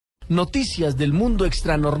noticias del mundo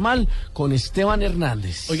extranormal con Esteban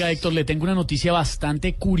Hernández. Oiga, Héctor, le tengo una noticia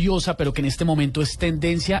bastante curiosa, pero que en este momento es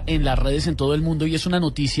tendencia en las redes en todo el mundo, y es una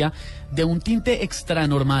noticia de un tinte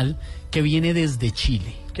extranormal que viene desde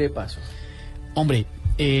Chile. ¿Qué pasó? Hombre,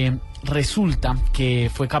 resulta que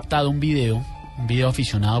fue captado un video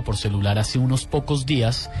aficionado por celular hace unos pocos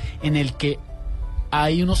días, en el que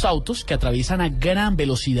hay unos autos que atraviesan a gran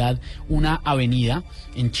velocidad una avenida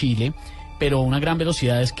en Chile, pero una gran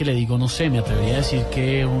velocidad es que le digo, no sé, me atrevería a decir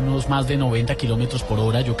que unos más de 90 kilómetros por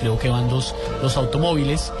hora, yo creo que van los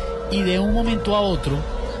automóviles, y de un momento a otro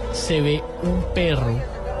se ve un perro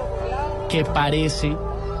que parece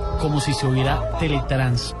como si se hubiera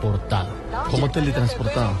teletransportado. ¿Cómo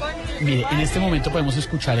teletransportado? Mire, en este momento podemos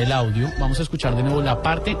escuchar el audio. Vamos a escuchar de nuevo la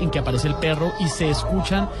parte en que aparece el perro y se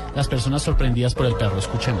escuchan las personas sorprendidas por el perro.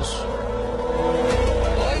 Escuchemos.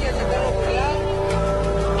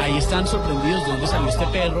 Ahí están sorprendidos de dónde salió este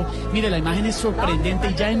perro. Mire, la imagen es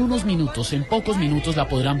sorprendente y ya en unos minutos, en pocos minutos, la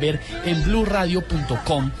podrán ver en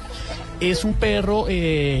blueradio.com. Es un perro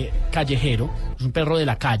callejero, es un perro de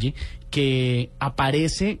la calle que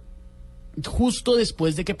aparece justo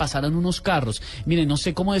después de que pasaran unos carros. Miren, no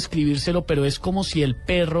sé cómo describírselo, pero es como si el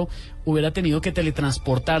perro hubiera tenido que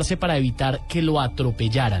teletransportarse para evitar que lo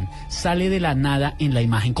atropellaran. Sale de la nada en la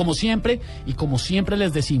imagen, como siempre, y como siempre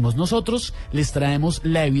les decimos, nosotros les traemos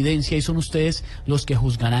la evidencia y son ustedes los que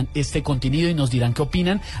juzgarán este contenido y nos dirán qué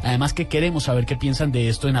opinan. Además que queremos saber qué piensan de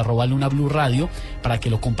esto en @LunaBluRadio para que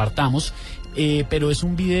lo compartamos. Pero es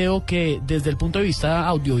un video que desde el punto de vista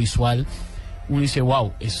audiovisual uno dice,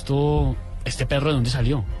 wow, este perro ¿de dónde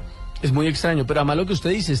salió? Es muy extraño, pero además lo que usted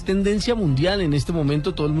dice es tendencia mundial en este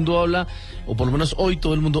momento. Todo el mundo habla, o por lo menos hoy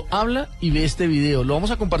todo el mundo habla y ve este video. Lo vamos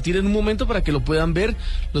a compartir en un momento para que lo puedan ver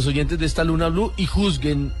los oyentes de esta Luna Blue y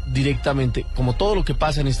juzguen directamente, como todo lo que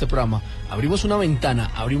pasa en este programa. Abrimos una ventana,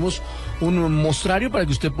 abrimos un mostrario para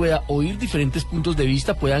que usted pueda oír diferentes puntos de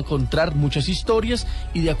vista, pueda encontrar muchas historias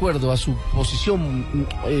y de acuerdo a su posición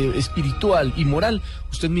espiritual y moral,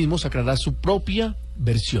 usted mismo sacará su propia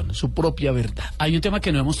versión, su propia verdad. Hay un tema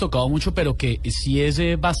que no hemos tocado mucho, pero que sí es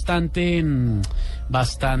bastante,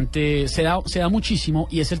 se da muchísimo,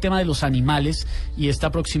 y es el tema de los animales y esta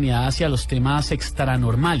proximidad hacia los temas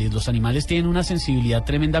extranormales. Los animales tienen una sensibilidad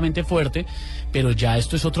tremendamente fuerte, pero ya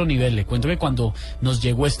esto es otro nivel. Le cuento que cuando nos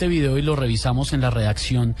llegó este video y lo revisamos en la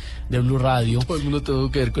redacción de Blue Radio, todo el mundo tuvo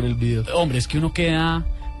que ver con el video. Hombre, es que uno queda,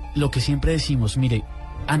 lo que siempre decimos, mire,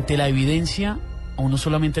 ante la evidencia a uno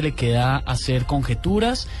solamente le queda hacer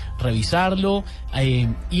conjeturas, revisarlo,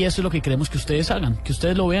 y eso es lo que queremos que ustedes hagan, que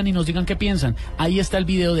ustedes lo vean y nos digan qué piensan. Ahí está el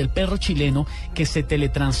video del perro chileno que se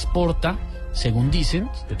teletransporta, según dicen,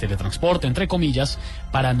 se teletransporta entre comillas,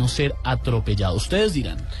 para no ser atropellado. Ustedes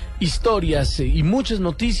dirán. Historias y muchas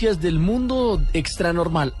noticias del mundo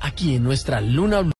extranormal aquí en nuestra Luna Blue.